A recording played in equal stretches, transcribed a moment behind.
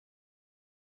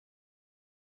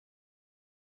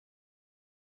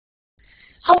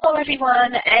Hello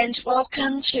everyone and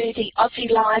welcome to the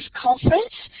OZeLIVE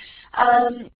conference.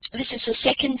 This is the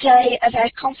second day of our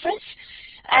conference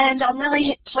and I'm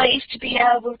really pleased to be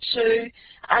able to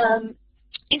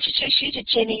introduce you to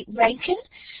Jenny Rankin,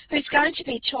 who's going to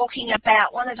be talking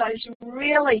about one of those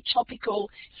really topical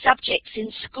subjects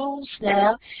in schools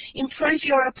now, improve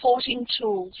your reporting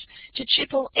tools to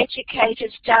triple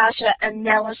educators' data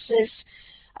analysis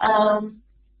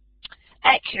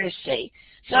accuracy.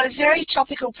 So a very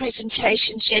topical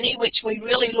presentation, Jenny, which we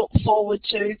really look forward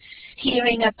to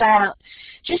hearing about.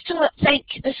 Just to thank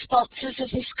the sponsors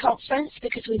of this conference,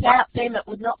 because without them it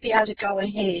would not be able to go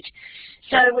ahead.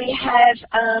 So we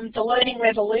have the Learning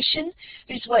Revolution,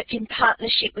 who's worked in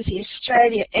partnership with the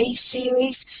Australia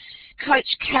E-Series.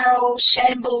 Coach Carol,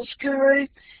 Shambles Guru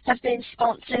have been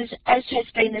sponsors, as has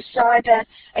been the Cyber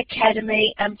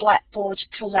Academy and Blackboard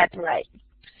Collaborate.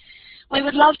 We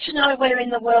would love to know where in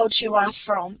the world you are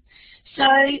from. So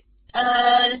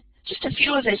just a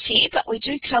few of us here, but we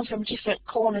do come from different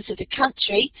corners of the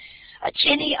country.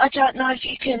 Jenny, I don't know if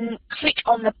you can click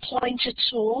on the pointer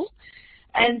tool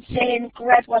and then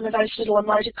grab one of those little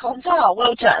emoticons. Oh,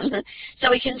 well done.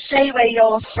 So we can see where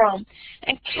you're from.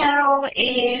 And Carol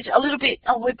is a little bit,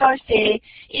 we're both there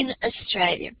in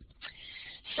Australia.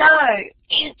 So,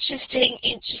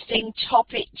 interesting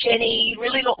topic, Jenny.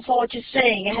 Really look forward to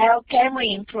seeing how can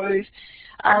we improve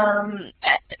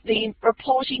the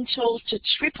reporting tools to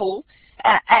triple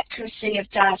accuracy of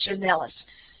data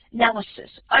analysis.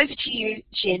 Over to you,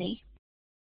 Jenny.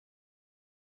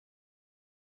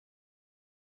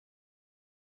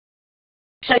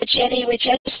 So, Jenny, we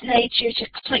just need you to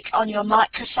click on your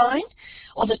microphone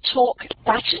or the talk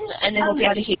button, and then we'll be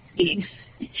able to hear you.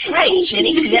 Great,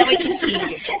 Jenny. Now we can see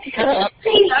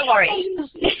you. No worries.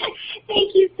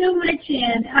 Thank you so much,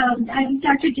 Ann. I'm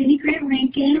Dr. Jenny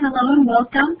Rankin. Hello and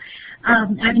welcome.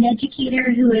 I'm an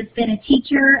educator who has been a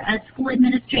teacher, a school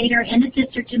administrator, and a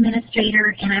district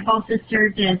administrator, and I've also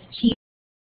served as Chief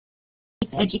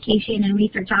Education and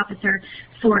Research Officer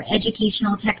for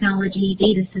Educational Technology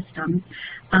Data Systems,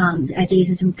 a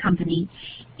data system company.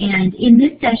 And in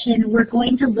this session, we're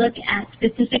going to look at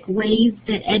specific ways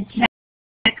that EdTech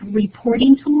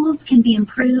reporting tools can be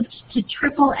improved to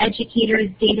triple educators'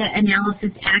 data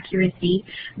analysis accuracy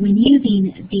when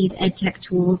using these EdTech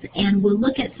tools, and we'll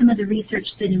look at some of the research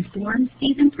that informs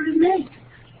these improvements.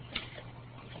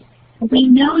 We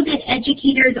know that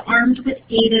educators armed with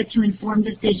data to inform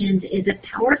decisions is a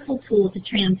powerful tool to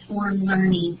transform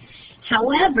learning.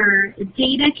 However,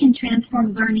 data can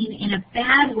transform learning in a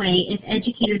bad way if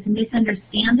educators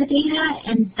misunderstand the data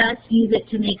and thus use it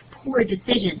to make poor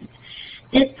decisions.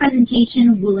 This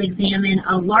presentation will examine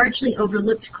a largely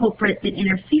overlooked culprit that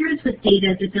interferes with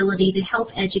data's ability to help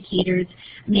educators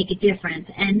make a difference.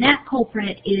 And that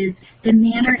culprit is the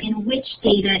manner in which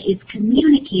data is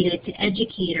communicated to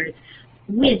educators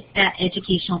with that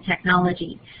educational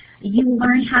technology. You will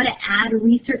learn how to add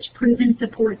research-proven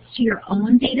supports to your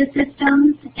own data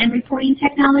systems and reporting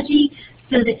technology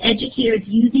so that educators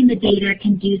using the data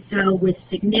can do so with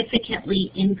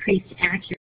significantly increased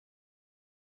accuracy.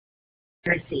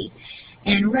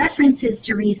 And references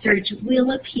to research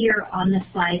will appear on the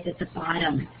slides at the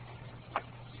bottom.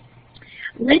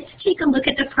 Let's take a look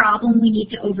at the problem we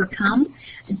need to overcome.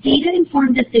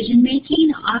 Data-informed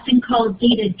decision-making, often called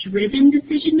data-driven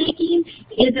decision-making,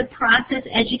 is a process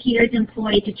educators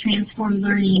employ to transform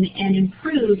learning and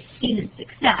improve student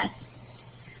success.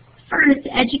 First,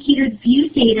 educators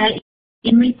view data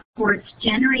in reports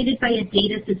generated by a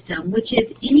data system, which is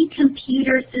any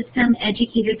computer system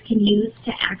educators can use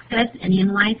to access and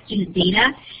analyze student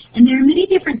data. And there are many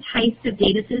different types of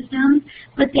data systems,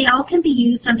 but they all can be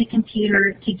used on the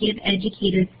computer to give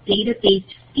educators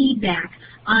data-based feedback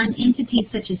on entities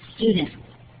such as students.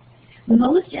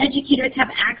 Most educators have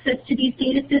access to these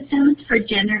data systems for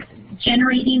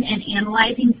generating and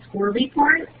analyzing score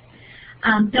reports.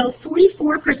 Though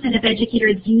 44% of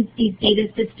educators use these data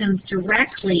systems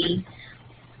directly,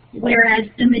 whereas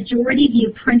the majority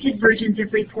view printed versions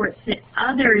of reports that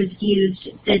others used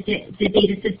the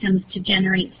data systems to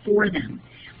generate for them.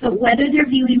 But whether they're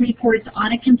viewing reports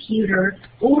on a computer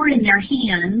or in their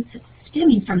hands,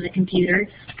 stemming from the computer,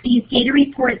 these data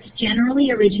reports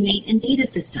generally originate in data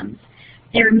systems.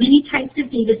 There are many types of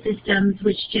data systems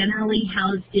which generally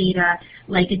house data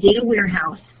like a data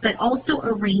warehouse, but also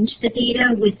arrange the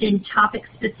data within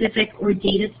topic-specific or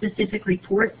data-specific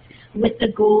reports with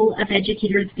the goal of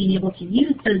educators being able to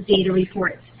use those data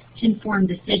reports to inform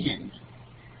decisions.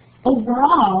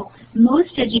 Overall,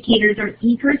 most educators are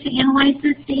eager to analyze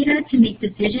this data to make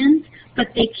decisions, but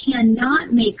they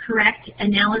cannot make correct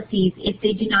analyses if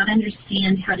they do not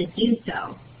understand how to do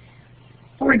so.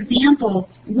 For example,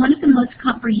 one of the most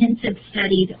comprehensive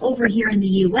studies over here in the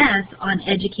U.S. on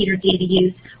educator data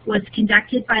use was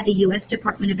conducted by the U.S.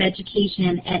 Department of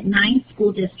Education at 9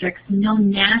 school districts known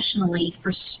nationally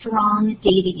for strong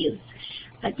data use.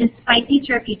 But despite these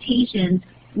reputations,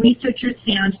 researchers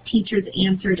found teachers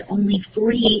answered only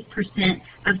 48%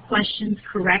 of questions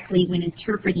correctly when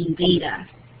interpreting data.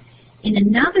 In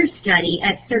another study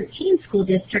at 13 school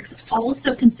districts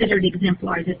also considered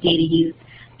exemplars of data use,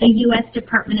 the U.S.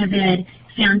 Department of Ed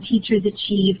found teachers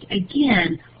achieved,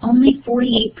 again, only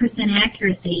 48%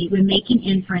 accuracy when making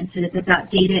inferences about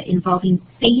data involving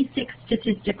basic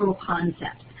statistical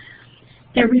concepts.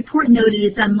 Their report noted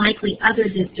it's unlikely other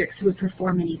districts would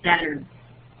perform any better.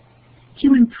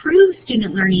 To improve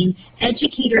student learning,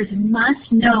 educators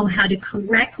must know how to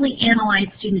correctly analyze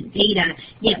student data,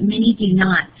 yet many do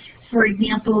not. For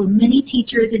example, many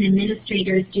teachers and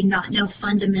administrators do not know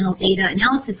fundamental data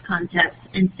analysis concepts,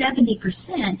 and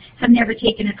 70% have never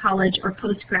taken a college or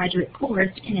postgraduate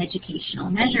course in educational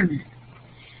measurement.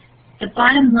 The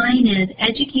bottom line is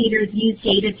educators use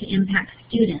data to impact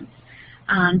students.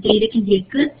 Data can be a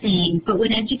good thing, but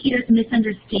when educators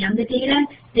misunderstand the data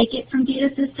they get from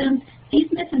data systems, these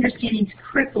misunderstandings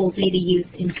cripple data use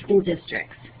in school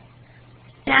districts.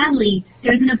 Sadly,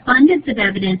 there's an abundance of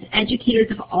evidence educators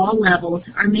of all levels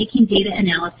are making data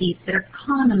analyses that are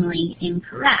commonly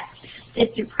incorrect.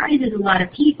 It surprises a lot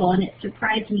of people, and it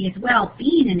surprised me as well,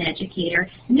 being an educator,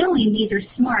 knowing these are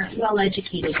smart,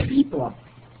 well-educated people.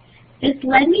 This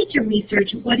led me to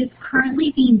research what is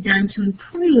currently being done to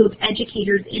improve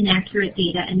educators' inaccurate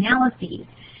data analyses.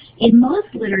 In most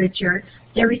literature,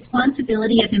 the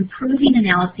responsibility of improving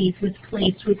analyses was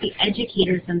placed with the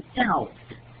educators themselves.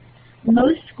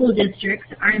 Most school districts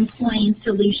are employing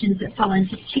solutions that fall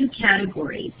into 2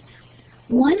 categories.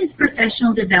 One is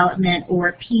professional development,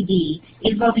 or PD,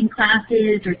 involving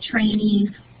classes or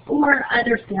training or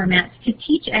other formats to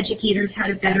teach educators how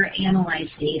to better analyze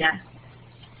data.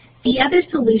 The other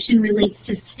solution relates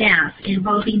to staff,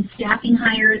 involving staffing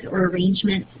hires or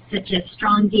arrangements such as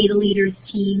strong data leaders,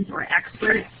 teams, or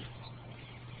experts.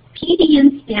 PD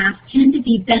and staff tend to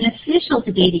be beneficial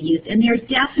to data use, and they're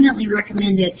definitely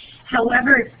recommended.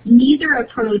 However, neither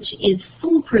approach is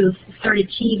foolproof for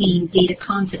achieving data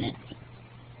confidence.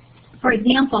 For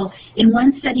example, in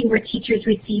one study where teachers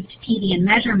received PD and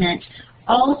measurement,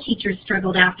 all teachers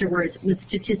struggled afterwards with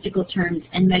statistical terms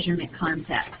and measurement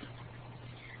concepts.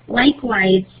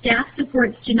 Likewise, staff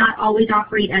supports do not always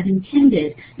operate as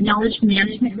intended. Knowledge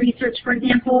management research, for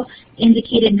example,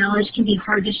 indicated knowledge can be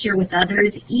hard to share with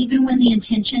others, even when the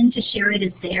intention to share it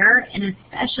is there, and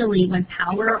especially when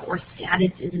power or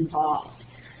status is involved.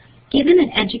 Given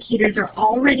that educators are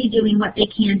already doing what they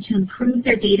can to improve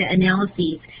their data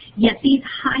analyses, yet these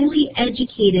highly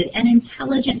educated and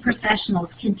intelligent professionals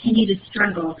continue to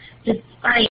struggle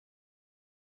despite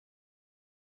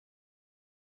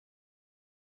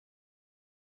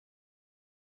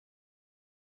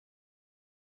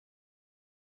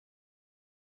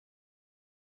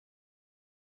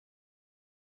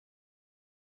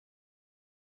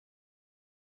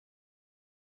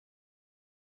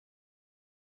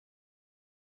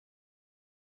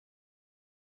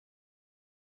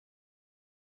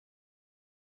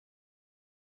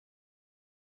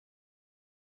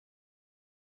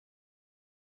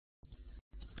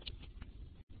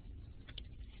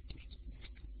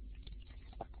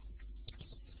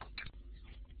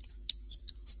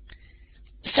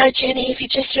So Jenny, if you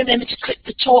just remember to click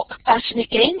the talk button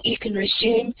again, you can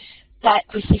resume back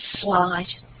with this slide.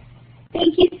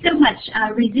 Thank you so much.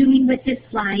 Resuming with this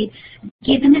slide,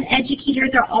 given that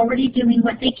educators are already doing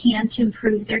what they can to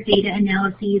improve their data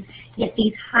analyses, yet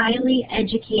these highly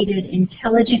educated,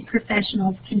 intelligent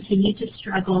professionals continue to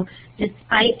struggle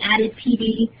despite added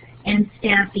PD and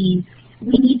staffing,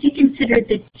 we need to consider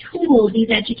the tools these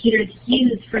educators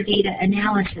use for data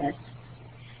analysis.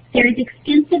 There is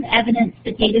extensive evidence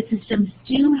that data systems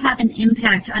do have an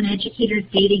impact on educators'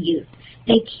 data use.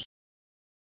 They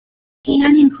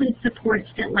can include supports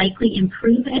that likely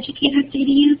improve educators' data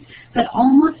use, but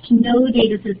almost no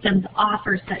data systems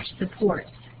offer such supports.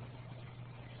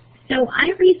 So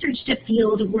I researched a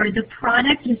field where the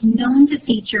product is known to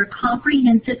feature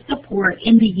comprehensive support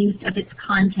in the use of its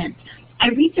content. I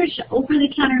researched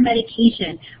over-the-counter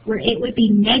medication where it would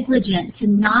be negligent to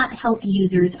not help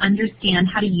users understand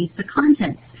how to use the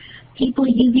contents. People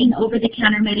using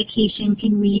over-the-counter medication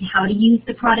can read how to use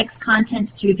the product's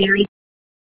contents through various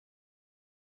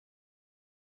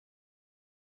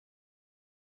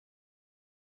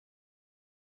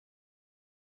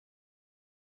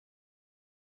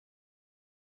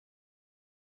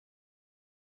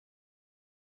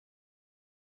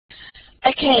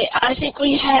Okay, I think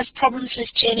we have problems with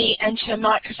Jenny and her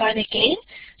microphone again,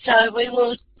 so we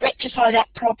will rectify that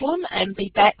problem and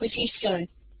be back with you soon.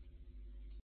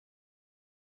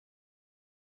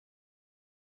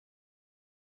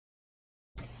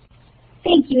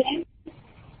 Thank you.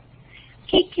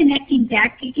 Okay, connecting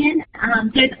back again.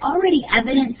 There's already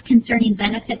evidence concerning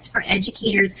benefits for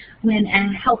educators when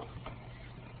a health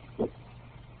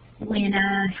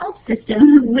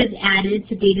system was added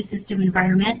to data system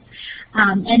environments.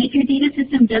 And if your data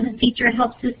system doesn't feature a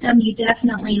health system, you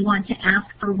definitely want to ask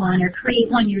for one or create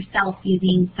one yourself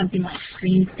using something like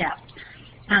ScreenStep.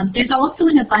 There's also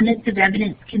an abundance of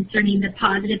evidence concerning the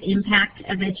positive impact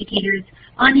of educators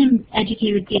on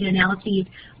educators' data analyses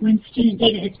when student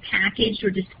data is packaged or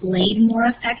displayed more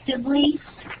effectively.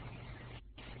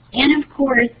 And of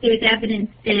course, there's evidence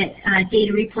that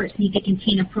data reports need to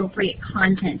contain appropriate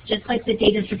content, just like the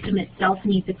data system itself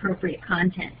needs appropriate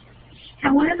content.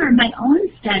 However, my own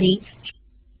study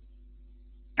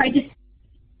tried to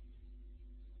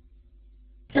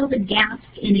fill the gaps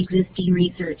in existing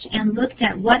research and looked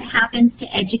at what happens to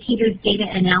educators' data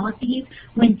analyses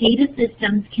when data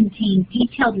systems contain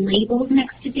detailed labels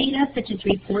next to data, such as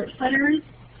report footers,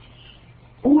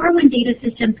 or when data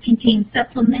systems contain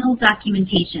supplemental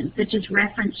documentation, such as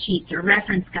reference sheets or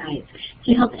reference guides,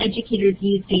 to help educators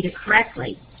use data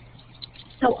correctly.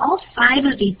 So all 5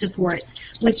 of these supports,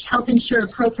 which help ensure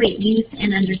appropriate use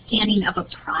and understanding of a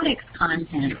product's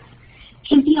content,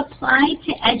 can be applied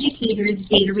to educators'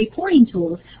 data reporting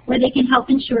tools, where they can help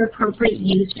ensure appropriate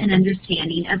use and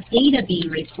understanding of data being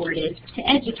reported to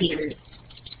educators.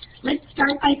 Let's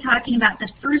start by talking about the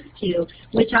first 2,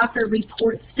 which offer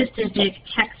report-specific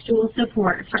textual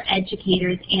support for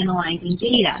educators analyzing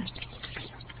data.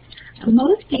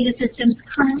 Most data systems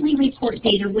currently report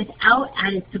data without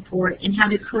added support in how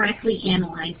to correctly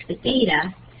analyze the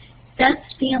data, thus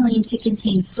failing to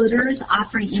contain footers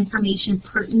offering information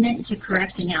pertinent to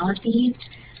correct analyses,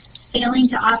 failing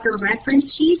to offer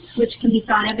reference sheets, which can be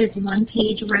thought of as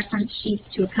one-page reference sheets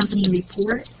to accompany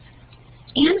reports,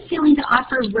 and failing to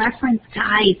offer reference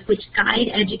guides, which guide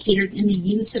educators in the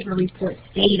use of a report's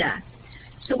data.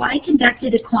 So I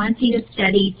conducted a quantitative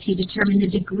study to determine the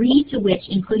degree to which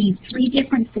including 3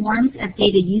 different forms of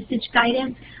data usage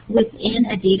guidance within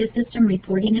a data system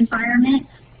reporting environment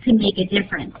could make a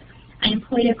difference. I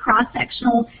employed a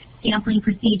cross-sectional sampling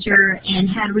procedure and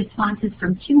had responses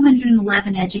from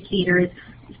 211 educators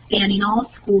spanning all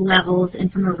school levels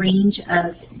and from a range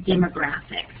of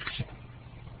demographics.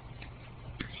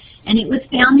 And it was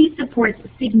found these supports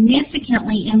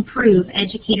significantly improve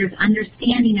educators'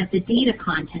 understanding of the data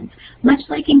content, much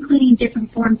like including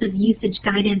different forms of usage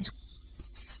guidance.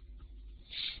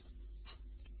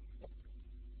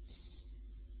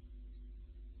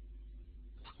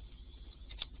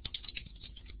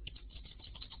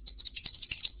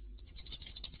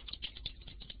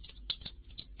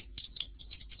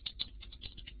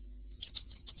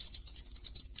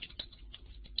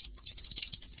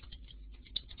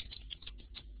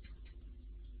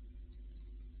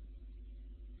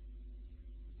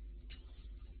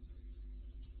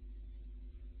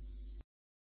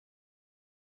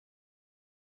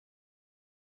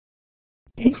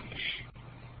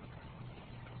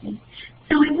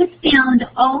 So it was found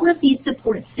all of these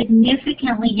supports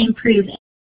significantly improve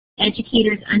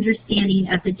educators' understanding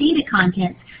of the data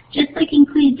content, just like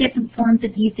including different forms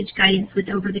of usage guidance with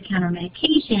over-the-counter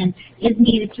medication is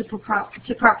needed to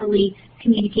properly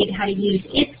communicate how to use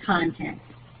its content.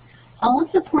 All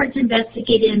supports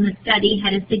investigated in the study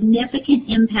had a significant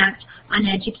impact on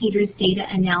educators' data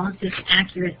analysis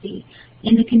accuracy.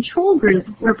 In the control group,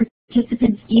 where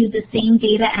participants viewed the same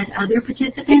data as other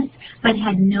participants but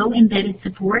had no embedded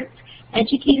supports,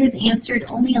 educators answered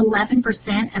only 11%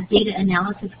 of data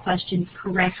analysis questions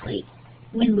correctly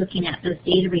when looking at those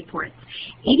data reports.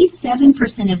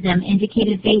 87% of them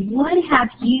indicated they would have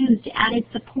used added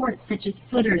supports such as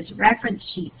footers, reference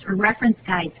sheets, or reference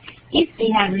guides if they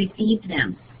had received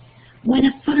them. When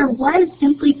a footer was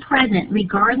simply present,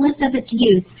 regardless of its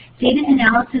use, data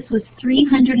analysis was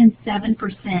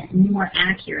 307% more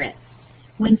accurate.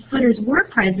 When footers were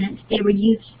present, they were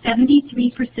used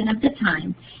 73% of the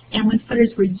time, and when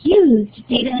footers were used,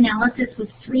 data analysis was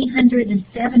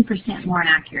 307% more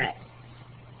accurate.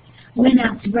 When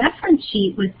a reference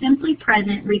sheet was simply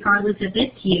present, regardless of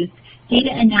its use, data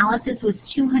analysis was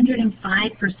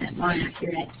 205% more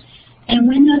accurate. And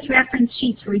when those reference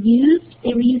sheets were used,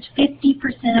 they were used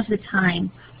 50% of the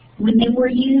time. When they were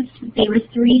used, they were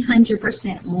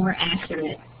 300% more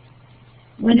accurate.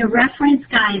 When a reference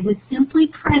guide was simply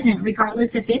present, regardless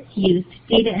of its use,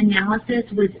 data analysis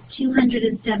was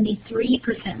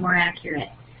 273% more accurate.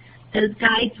 Those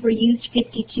guides were used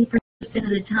 52% of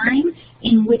the time,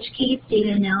 in which case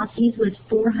data analysis was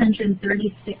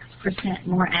 436%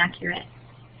 more accurate.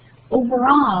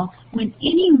 Overall, when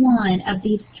any one of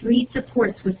these three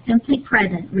supports was simply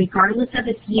present, regardless of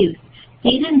its use,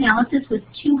 data analysis was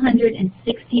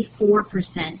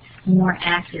 264% more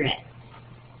accurate.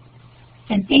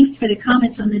 And thanks for the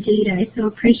comments on the data. I so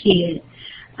appreciate it.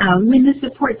 When the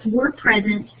supports were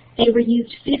present, they were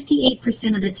used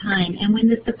 58% of the time. And when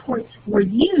the supports were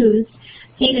used,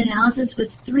 data analysis was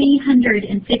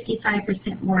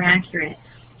 355% more accurate.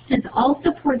 Since all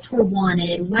supports were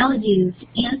wanted, well used,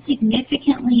 and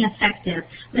significantly effective,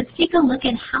 let's take a look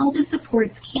at how the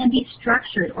supports can be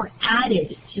structured or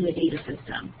added to a data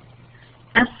system.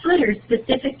 A footer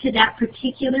specific to that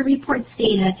particular report's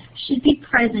data should be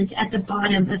present at the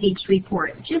bottom of each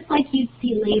report, just like you'd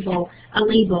see a label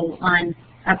on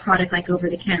a product like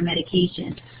over-the-counter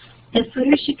medication. The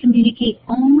footer should communicate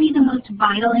only the most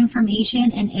vital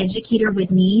information an educator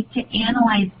would need to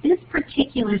analyze this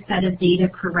particular set of data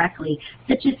correctly,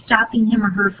 such as stopping him or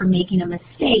her from making a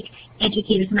mistake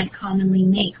educators might commonly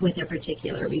make with a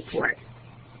particular report.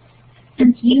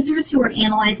 Since users who are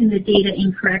analyzing the data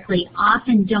incorrectly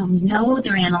often don't know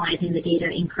they're analyzing the data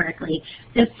incorrectly,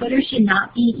 the footer should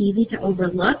not be easy to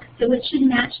overlook, so it should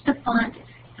match the font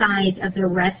size of the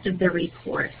rest of the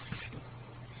report.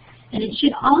 And it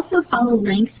should also follow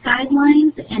length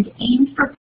guidelines and aim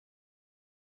for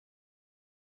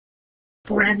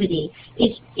brevity.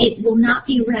 It will not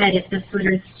be read if the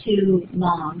footer is too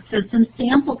long. So some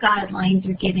sample guidelines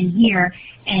are given here,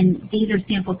 and these are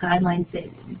sample guidelines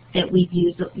that we've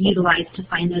utilized to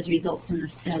find those results in the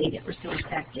study that were so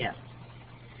effective.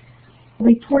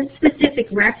 Report-specific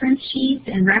reference sheets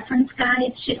and reference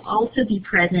guides should also be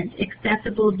present,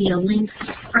 accessible via links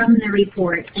from the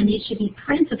report, and they should be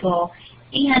printable,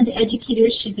 and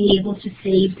educators should be able to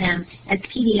save them as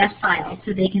PDF files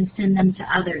so they can send them to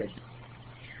others.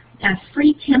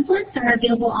 Free templates are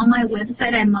available on my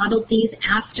website. I modeled these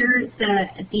after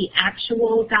the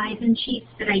actual guides and sheets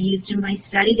that I used in my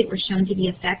study that were shown to be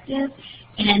effective.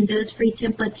 And those free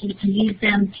templates, you can use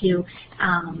them to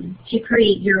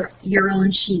create your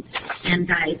own sheets and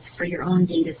guides for your own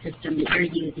data system that you're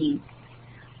using.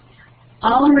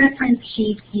 All reference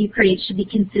sheets you create should be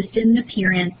consistent in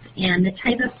appearance, and the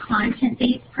type of content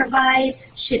they provide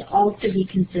should also be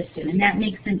consistent, and that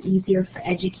makes them easier for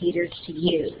educators to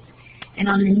use. And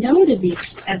on the note of this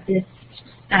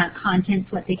content,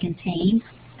 what they contain,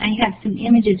 I have some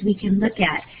images we can look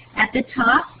at. At the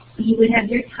top, you would have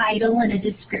your title and a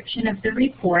description of the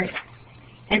report,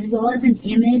 as well as an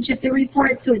image of the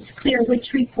report, so it's clear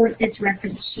which report this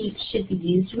reference sheet should be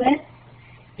used with.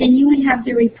 Then you would have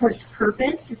the report's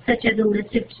purpose, such as a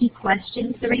list of key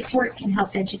questions the report can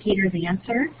help educators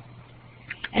answer.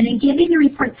 And in giving the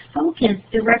report's focus,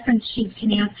 the reference sheet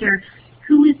can answer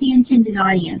who is the intended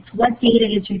audience, what data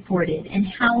is reported, and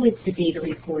how is the data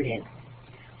reported.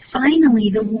 Finally,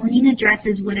 the warning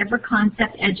addresses whatever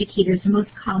concept educators most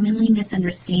commonly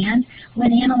misunderstand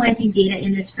when analyzing data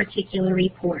in this particular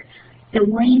report. The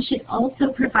warning should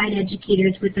also provide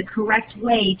educators with the correct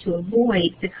way to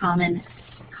avoid the common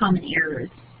errors.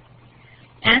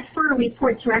 As for a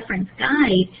report's reference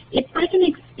guide, it's like an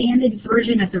expanded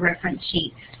version of the reference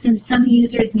sheet, since some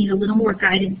users need a little more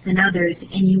guidance than others,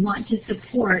 and you want to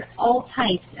support all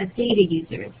types of data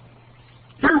users.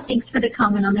 Thanks for the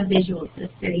comment on the visuals.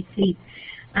 That's very sweet.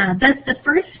 Thus, the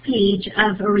first page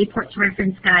of a report's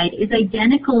reference guide is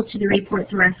identical to the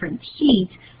report's reference sheet,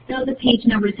 though the page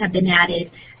numbers have been added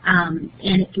and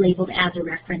it's labeled as a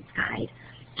reference guide.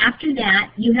 After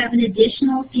that, you have an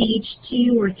additional page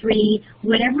 2 or 3,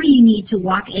 whatever you need to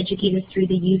walk educators through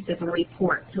the use of a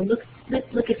report. So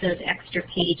let's look at those extra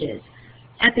pages.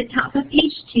 At the top of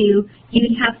page 2, you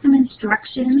would have some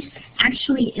instructions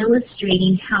actually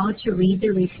illustrating how to read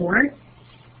the report.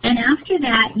 And after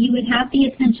that, you would have the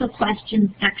essential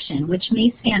questions section, which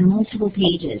may span multiple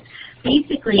pages.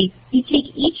 Basically, you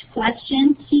take each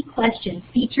question, key question,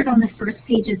 featured on the first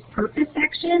page's purpose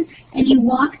section, and you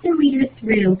walk the reader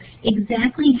through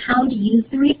exactly how to use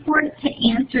the report to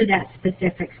answer that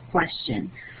specific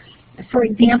question. For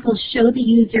example, show the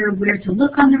user where to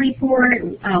look on the report,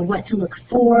 what to look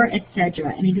for,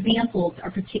 etc. And examples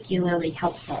are particularly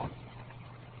helpful.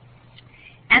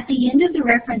 At the end of the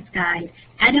reference guide,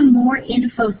 add a more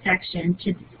info section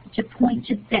to point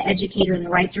to the educator in the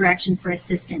right direction for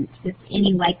assistance with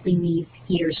any likely needs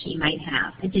he or she might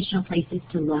have, additional places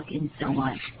to look, and so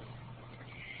on.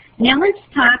 Now let's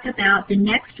talk about the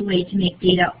next way to make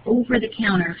data over the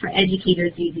counter for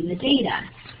educators using the data.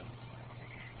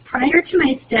 Prior to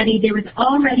my study, there was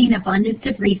already an abundance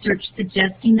of research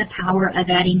suggesting the power of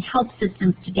adding help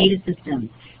systems to data systems,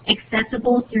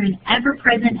 accessible through an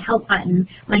ever-present help button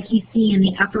like you see in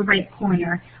the upper right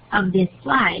corner of this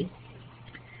slide.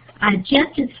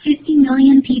 Just as 50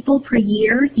 million people per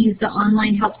year use the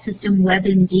online help system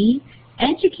WebMD,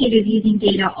 educators using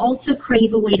data also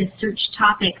crave a way to search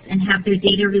topics and have their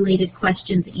data-related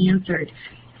questions answered.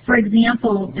 For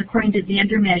example, according to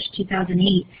Vandermesh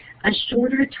 2008, a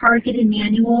shorter targeted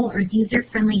manual or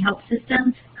user-friendly help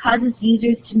system causes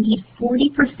users to need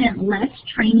 40% less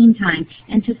training time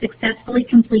and to successfully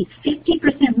complete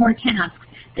 50% more tasks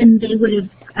than they would have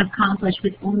accomplished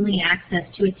with only access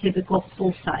to a typical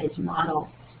full-size model.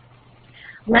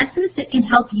 Lessons that can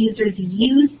help users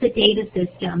use the data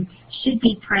system should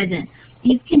be present.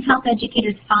 These can help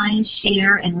educators find,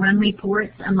 share, and run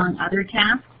reports, among other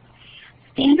tasks.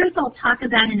 Standards I'll talk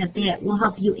about in a bit will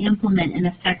help you implement an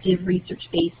effective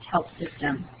research-based help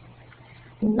system.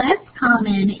 Less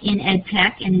common in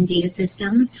EdTech and in data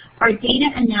systems are data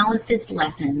analysis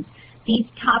lessons. These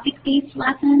topic-based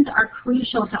lessons are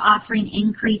crucial to offering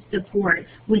increased support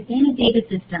within a data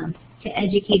system to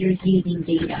educators using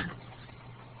data.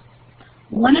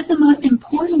 One of the most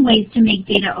important ways to make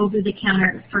data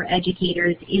over-the-counter for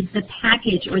educators is the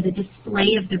package or the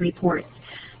display of the reports.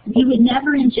 You would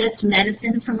never ingest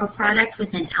medicine from a product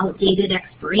with an outdated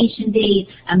expiration date,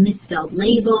 a misspelled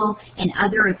label, and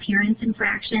other appearance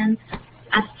infractions.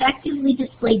 Effectively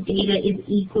displayed data is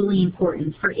equally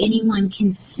important for anyone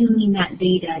consuming that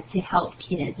data to help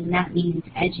kids, and that means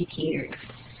educators.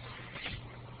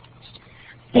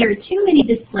 There are too many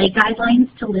display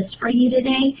guidelines to list for you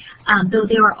today, though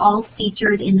they are all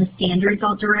featured in the standards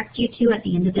I'll direct you to at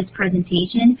the end of this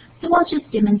presentation, so I'll just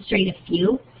demonstrate a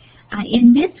few.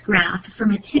 In this graph,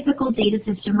 from a typical data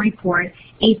system report,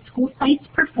 a school site's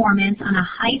performance on a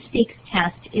high-stakes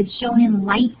test is shown in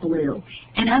light blue,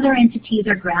 and other entities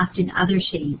are graphed in other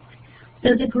shades.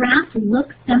 Though the graph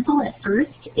looks simple at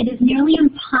first, it is nearly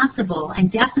impossible and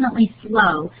definitely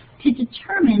slow to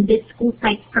determine this school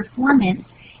site's performance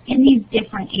in these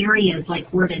different areas like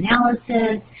word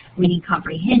analysis, reading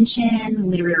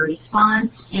comprehension, literary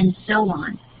response, and so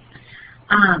on.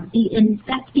 And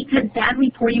that's because bad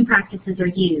reporting practices are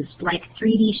used, like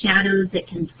 3D shadows that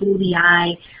can fool the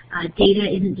eye, data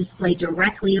isn't displayed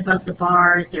directly above the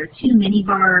bars, there are too many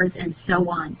bars, and so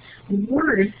on.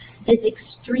 Worse, this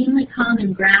extremely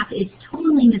common graph is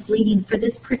totally misleading for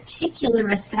this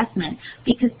particular assessment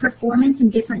because performance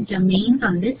in different domains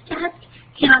on this test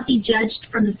cannot be judged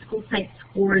from the school site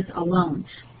scores alone.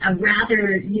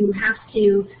 Rather, you have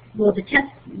to, well, the test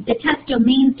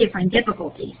domain's different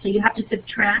difficulty, so you have to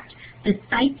subtract the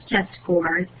site's test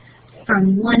scores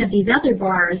from one of these other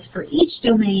bars for each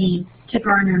domain to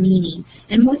garner meaning.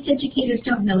 And most educators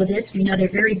don't know this. We know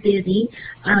they're very busy,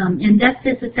 and thus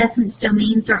this assessment's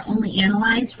domains are only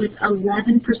analyzed with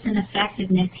 11%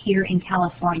 effectiveness here in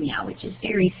California, which is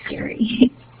very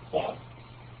scary.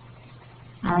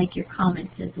 I like your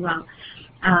comments as well.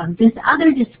 This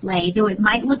other display, though it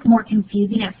might look more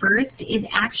confusing at first, is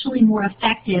actually more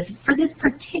effective for this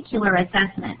particular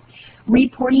assessment.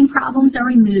 Reporting problems are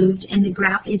removed and the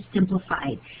graph is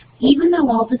simplified. Even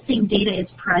though all the same data is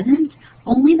present,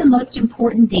 only the most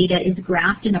important data is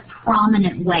graphed in a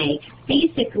prominent way.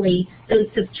 Basically, those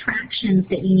subtractions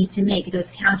that you need to make, those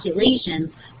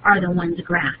calculations, are the ones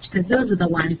graphed, because those are the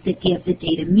ones that give the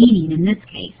data meaning in this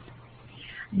case.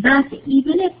 Thus,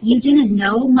 even if you didn't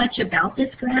know much about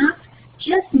this graph,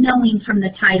 just knowing from the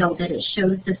title that it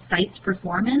shows the site's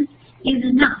performance is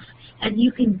enough, as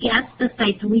you can guess the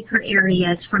site's weaker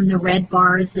areas from the red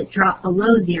bars that drop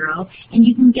below 0, and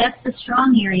you can guess the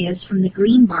strong areas from the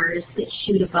green bars that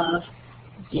shoot above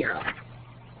 0.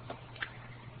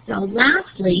 So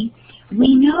lastly,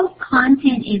 we know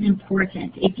content is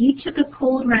important. If you took a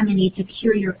cold remedy to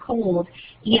cure your cold,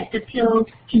 yet the pill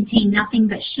contained nothing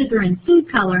but sugar and food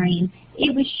coloring,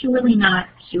 it would surely not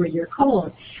cure your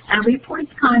cold.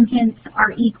 Report's contents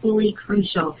are equally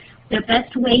crucial. The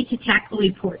best way to tackle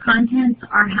report contents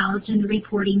are housed in the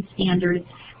reporting standards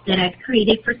that I've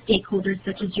created for stakeholders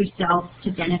such as yourselves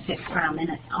to benefit from,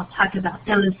 and I'll talk about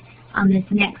those on this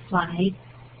next slide.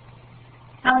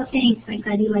 Oh, thanks. I'm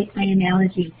glad you like my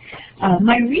analogy.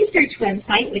 My research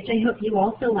website, which I hope you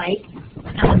also like,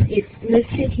 it's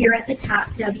listed here at the top,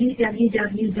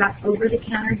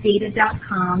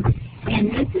 www.overthecounterdata.com.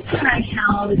 And this is where I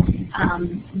house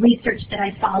research that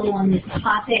I follow on this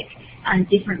topic,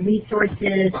 different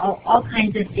resources, all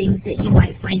kinds of things that you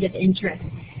might find of interest.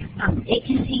 It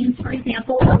contains, for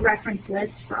example, a reference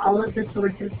list for all of the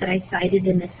sources that I cited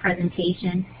in this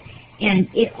presentation. And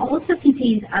it also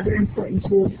contains other important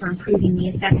tools for improving the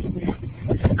effectiveness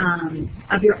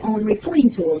of your own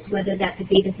reporting tools, whether that's a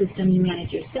data system you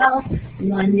manage yourself,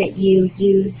 one that you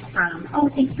use from, oh,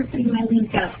 thanks for putting my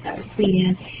link up, that was sweet,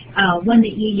 Ann, one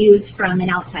that you use from an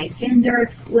outside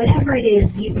vendor. Whatever it is,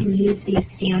 you can use these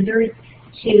standards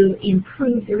to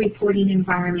improve the reporting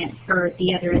environment for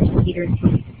the other educators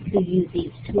who use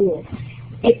these tools.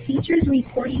 It features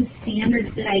reporting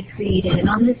standards that I created, and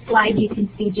on this slide you can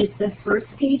see just the first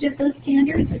page of those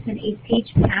standards. It's an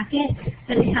 8-page packet,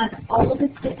 but it has all of the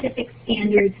specific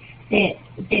standards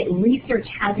that research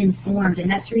has informed, and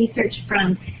that's research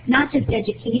from not just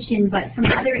education, but from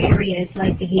other areas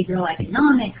like behavioral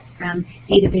economics, from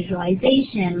data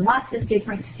visualization, lots of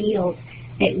different fields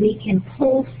that we can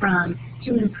pull from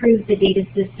to improve the data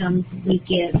systems we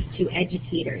give to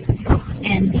educators.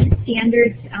 And these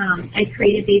standards I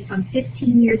created based on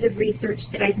 15 years of research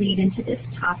that I've made into this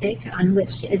topic, on which,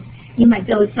 as you might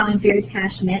be able to tell, I'm very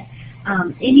passionate.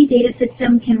 Any data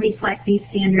system can reflect these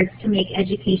standards to make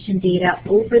education data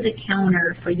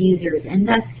over-the-counter for users, and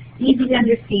thus easy to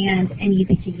understand and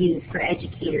easy to use for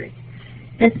educators.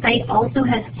 The site also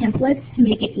has templates to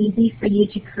make it easy for you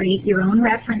to create your own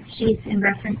reference sheets and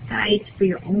reference guides for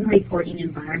your own reporting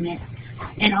environment.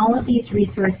 And all of these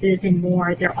resources and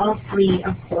more, they're all free,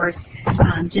 of course,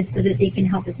 just so that they can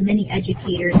help as many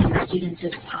educators and students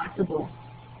as possible.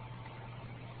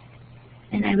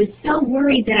 And I was so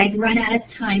worried that I'd run out of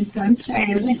time, so I'm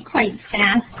sorry I went quite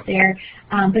fast there.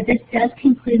 But this does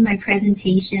conclude my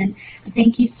presentation.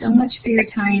 Thank you so much for your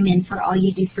time and for all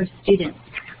you do for students.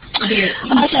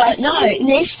 I don't know.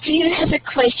 Ness, do you have a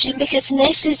question? Because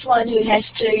Ness is one who has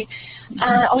to,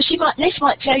 Ness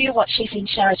might tell you what she's in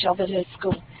charge of at her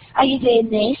school. Are you there,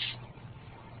 Ness?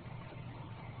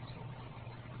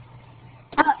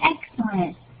 Oh,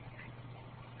 excellent.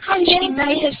 Hi, she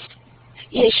may have,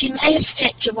 she may have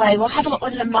stepped away. We'll have a look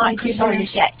when her microphone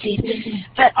is active.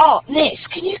 But, Ness,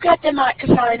 can you grab the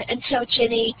microphone and tell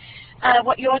Jenny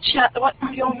what your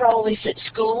role is at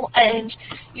school and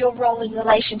your role in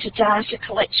relation to data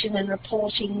collection and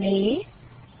reporting there?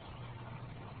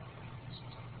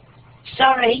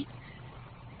 Sorry.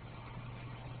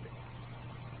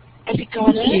 Have you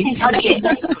got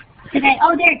it? Okay.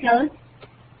 Oh, there it goes.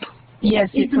 Yes,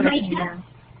 is you put it in there.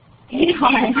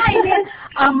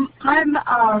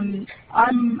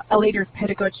 I'm a leader of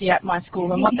pedagogy at my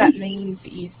school, and what that means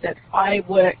is that I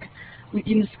work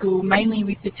within the school, mainly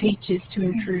with the teachers, to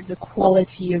improve the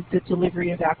quality of the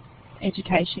delivery of our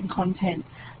education content.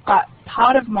 But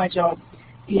part of my job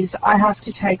is I have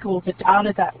to take all the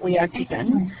data that we are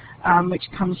given, which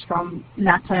comes from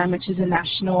NAPLAN, which is a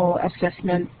national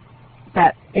assessment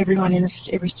that every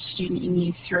student in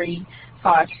Year 3,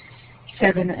 5,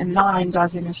 7 and 9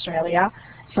 does in Australia.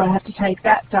 So I have to take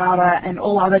that data and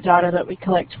all other data that we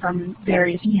collect from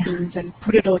various things and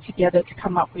put it all together to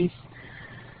come up with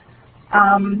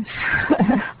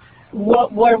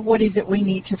what is it we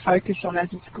need to focus on as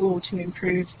a school to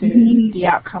improve the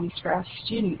outcomes for our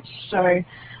students. So,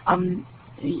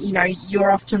 you know,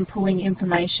 you're often pulling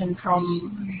information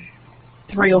from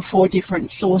 3 or 4 different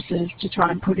sources to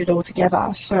try and put it all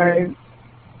together. So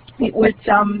it would,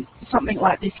 something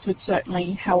like this would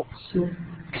certainly help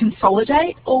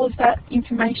consolidate all of that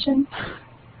information.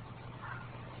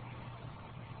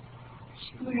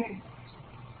 Sure.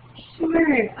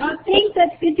 Oh, thanks.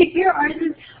 That's good to hear.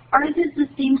 Ours is the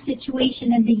same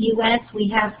situation in the U.S. We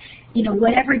have, you know,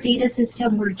 whatever data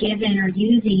system we're given or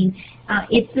using,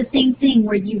 it's the same thing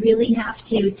where you really have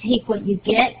to take what you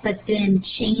get but then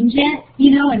change it,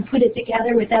 you know, and put it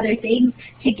together with other things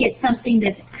to get something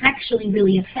that's actually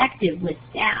really effective with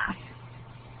staff.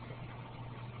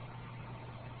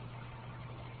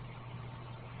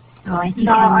 Oh, I think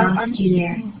I lost you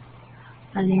there.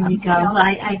 Oh, there we go. Well,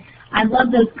 I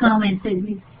love those comments.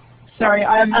 Sorry,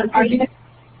 I'm going to...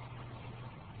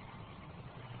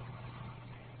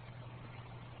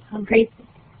 Oh, great.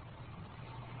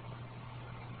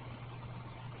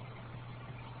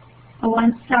 Oh,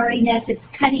 I'm sorry, Ness. It's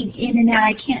cutting in and out.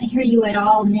 I can't hear you at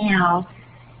all now.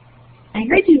 I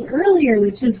heard you earlier,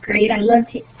 which was great. I loved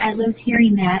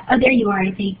hearing that. Oh, there you are,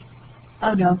 I think.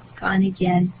 Oh, no, gone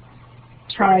again.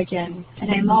 Try again.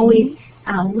 And I'm always...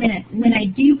 when I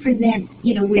do present,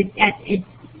 you know, there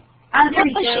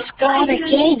we go. She's gone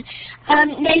again.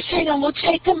 Ness, hang on, we'll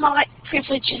take the mic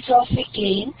privileges off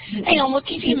again. Hang on, we'll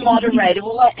give you moderator.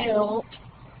 Will that help?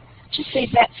 Just see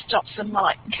if that stops the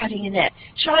mic cutting in out.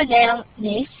 Try now,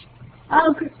 Ness.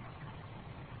 Oh,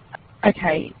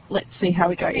 okay, let's see how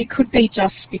we go. It could be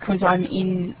just because I'm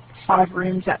in 5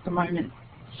 rooms at the moment.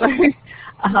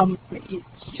 So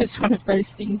it's just one of those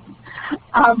things.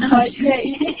 But yeah,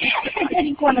 I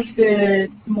think one of the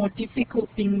more difficult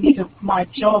things of my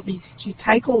job is to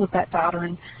take all of that data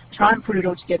and try and put it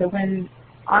all together. When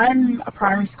I'm a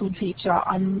primary school teacher,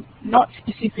 I'm not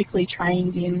specifically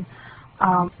trained in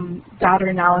data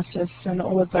analysis and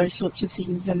all of those sorts of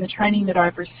things, and the training that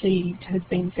I've received has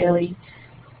been fairly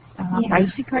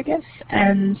basic, I guess.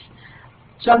 And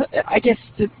so I guess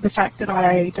the fact that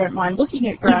I don't mind looking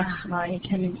at graphs and I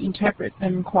can interpret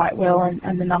them quite well,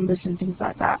 and the numbers and things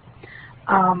like that,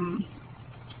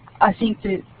 I think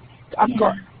that I've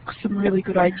got some really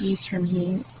good ideas from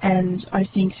here, and I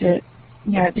think that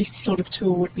this sort of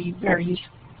tool would be very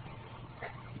useful.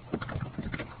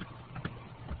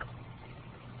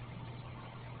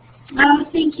 Oh,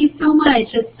 thank you so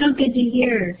much. It's so good to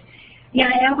hear. Yeah,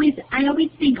 I always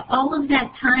think all of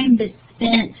that time that's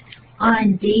spent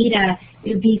on data,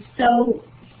 it would be so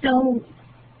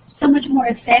much more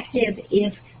effective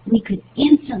if we could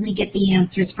instantly get the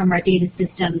answers from our data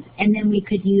systems, and then we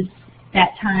could use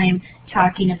that time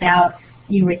talking about,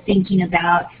 thinking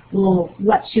about, well,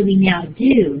 what should we now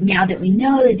do? Now that we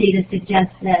know the data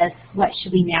suggests this, what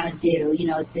should we now do?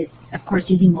 Of course,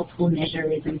 using multiple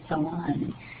measures and so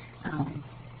on.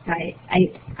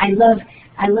 I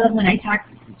love when I talk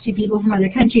to people from other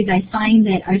countries. I find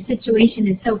that our situation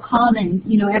is so common.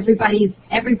 Everybody's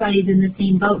in the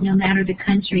same boat, no matter the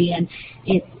country, and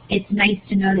it's nice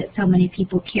to know that so many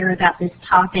people care about this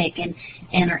topic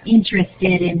and are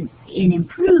interested in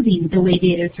improving the way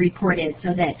data is reported,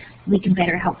 so that we can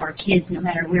better help our kids no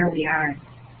matter where we are.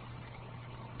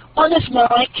 One of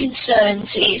my concerns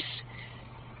is,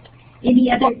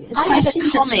 any other I have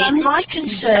a comment. My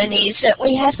concern is that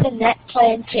we have the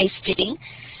NAPLAN testing,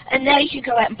 and now you can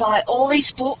go out and buy all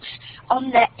these books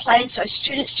on NAPLAN, so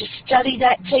students just study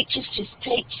that, teachers just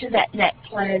teach to that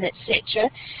NAPLAN, etc.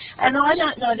 And I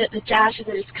don't know that the data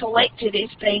that is collected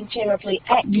is being terribly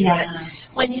accurate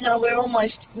when, we're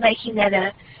almost making that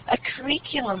a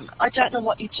curriculum. I don't know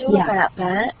what you do about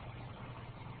that.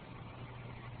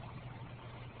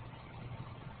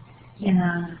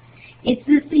 Yeah. It's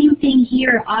the same thing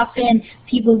here. Often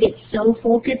people get so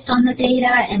focused on the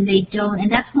data and they don't,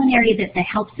 and that's one area that the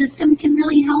help system can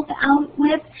really help out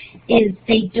with, is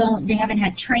they haven't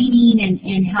had training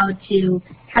in how to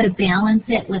balance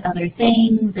it with other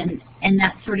things and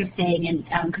that sort of thing.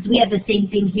 And because we have the same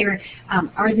thing here,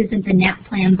 ours isn't the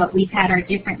NAPLAN, but we've had our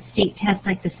different state tests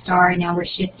like the STAR, and now we're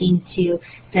shifting to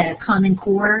the Common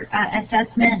Core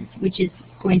assessment, which is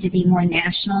going to be more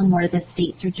national, more of the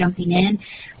states are jumping in.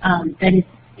 But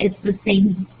it's the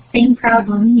same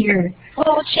problem here.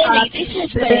 Well, Jenny, this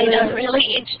has been a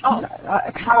really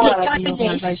a CARA, the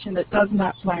organisation that does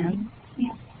NAPLAN.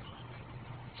 Yeah.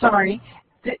 Sorry,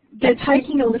 they're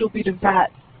taking a little bit of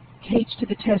that teach to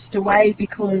the test away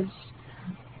because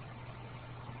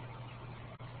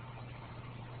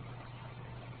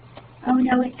oh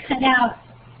no, it cut out.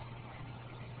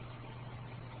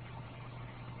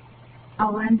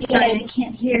 Oh, I'm sorry, I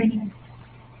can't hear anything.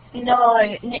 No,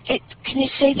 can you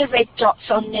see the red dots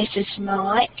on Nessa's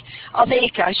mic? Oh, there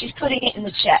you go. She's putting it in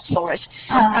the chat for us.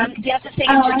 The other thing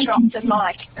is to drop the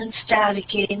mic and start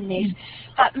again, Ness.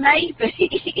 But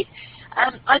maybe,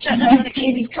 I don't know how to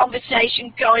keep this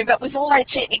conversation going, but with all our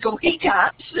technical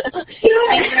hiccups,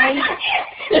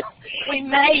 we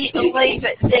may leave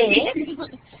it there.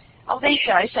 Oh, there you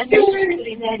go. So Nessa's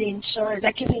putting that in. Sorry,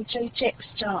 they're giving 2 text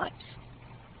types.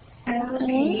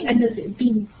 Okay, and does it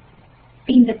being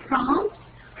the prompt?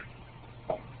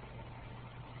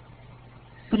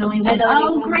 But only one.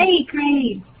 Oh, great.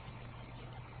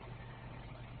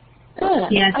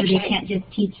 Yeah, so they can't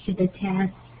just teach to the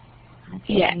test.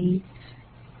 Okay. Yeah.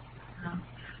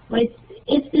 Well,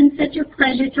 it's been such a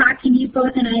pleasure talking to you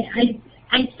both, and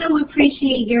I so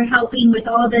appreciate your helping with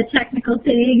all the technical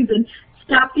things and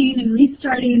stopping and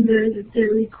restarting the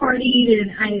recording,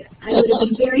 and I would have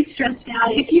been very stressed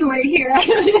out if you were here. I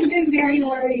would have been very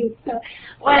worried. So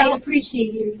I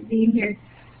appreciate you being here.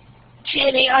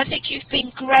 Jenny, I think you've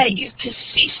been great. You've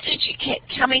persisted. You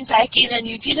kept coming back in, and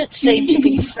you didn't seem to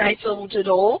be frazzled at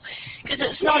all, because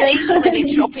it's not easy when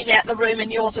you're dropping out the room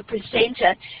and you're the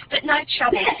presenter. But no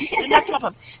trouble, no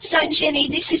problem. So, Jenny,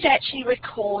 this is actually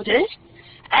recorded.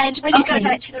 And when you go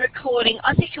back to the recording,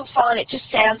 I think you'll find it just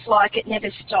sounds like it never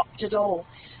stopped at all.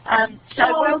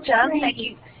 Well done. Great. Thank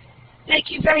you. Thank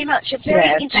you very much. A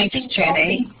very interesting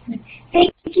Jenny.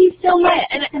 Thank you so much.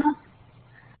 And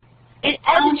it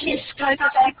added to the scope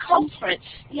of our conference.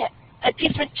 Yeah, a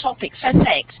different topic. So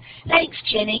thanks. Thanks,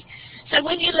 Jenny. So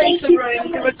when you leave the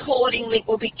room, the recording link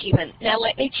will be given. Now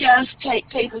let me just take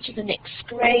people to the next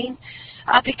screen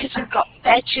because we've got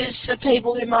badges for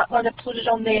people who might want to put it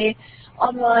on their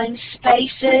online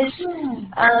spaces.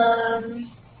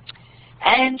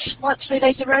 And once we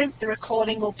leave the room, the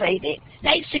recording will be there.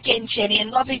 Thanks again, Jenny, and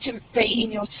lovely to be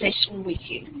in your session with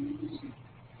you.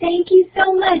 Thank you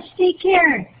so much. Take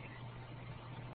care.